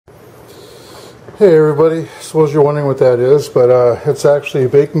Hey everybody, suppose you're wondering what that is, but it's actually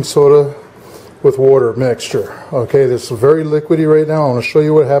baking soda with water mixture. Okay, this is very liquidy right now. I want to show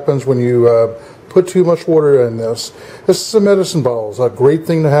you what happens when you put too much water in this. This is a medicine bottle. It's a great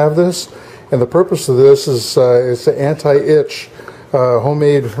thing to have this, and the purpose of this is it's an anti-itch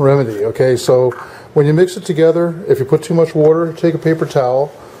homemade remedy. Okay, so when you mix it together, if you put too much water, take a paper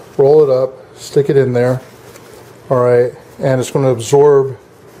towel, roll it up, stick it in there, alright, and it's going to absorb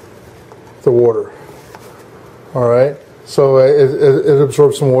the water. Alright, so it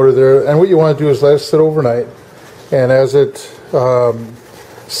absorbs some water there, and what you want to do is let it sit overnight, and as it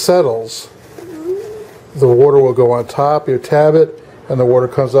settles, the water will go on top. You tab it and the water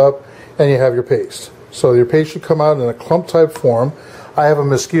comes up and you have your paste. So your paste should come out in a clump type form. I have a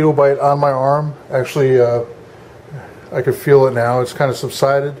mosquito bite on my arm. Actually, I can feel it now. It's kind of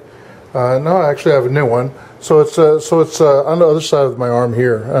subsided. No, actually I have a new one. So it's on the other side of my arm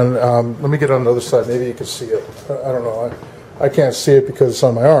here, and let me get on the other side. Maybe you can see it. I don't know. I can't see it because it's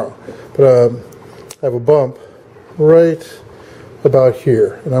on my arm, but I have a bump right about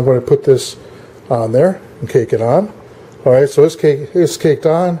here, and I'm going to put this on there and cake it on. All right, so it's caked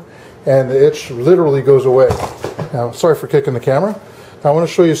on, and the itch literally goes away. Now, sorry for kicking the camera. Now, I want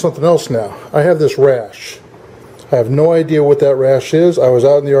to show you something else. Now, I have this rash. I have no idea what that rash is. I was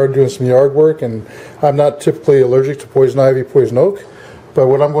out in the yard doing some yard work, and I'm not typically allergic to poison ivy, poison oak. But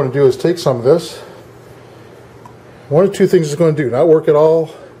what I'm going to do is take some of this. One of two things it's going to do: not work at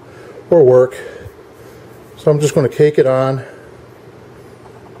all, or work. So I'm just going to cake it on.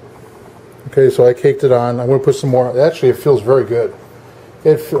 Okay, so I caked it on. I'm going to put some more. Actually, it feels very good.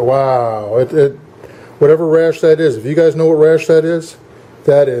 Wow! Whatever rash that is, if you guys know what rash that is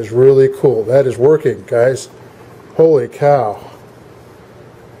really cool. That is working, guys. Holy cow.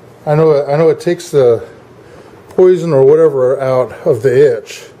 I know it takes the poison or whatever out of the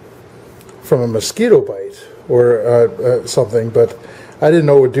itch from a mosquito bite or something, but I didn't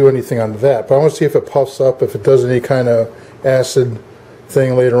know it would do anything on that. But I want to see if it puffs up, if it does any kind of acid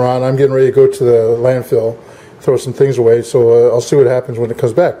thing later on. I'm getting ready to go to the landfill, throw some things away, so I'll see what happens when it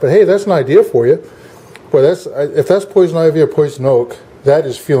comes back. But hey, that's an idea for you. Boy, if that's poison ivy or poison oak, that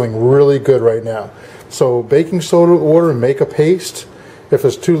is feeling really good right now. So baking soda with water and make a paste. If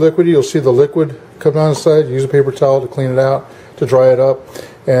it's too liquidy, you'll see the liquid come down the side. Use a paper towel to clean it out, to dry it up,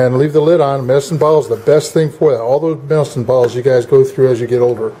 and leave the lid on. Medicine bottle is the best thing for that. All those medicine bottles you guys go through as you get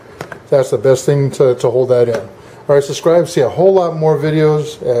older, that's the best thing to hold that in. All right, subscribe, see a whole lot more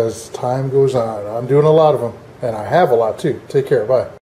videos as time goes on. I'm doing a lot of them, and I have a lot too. Take care, bye.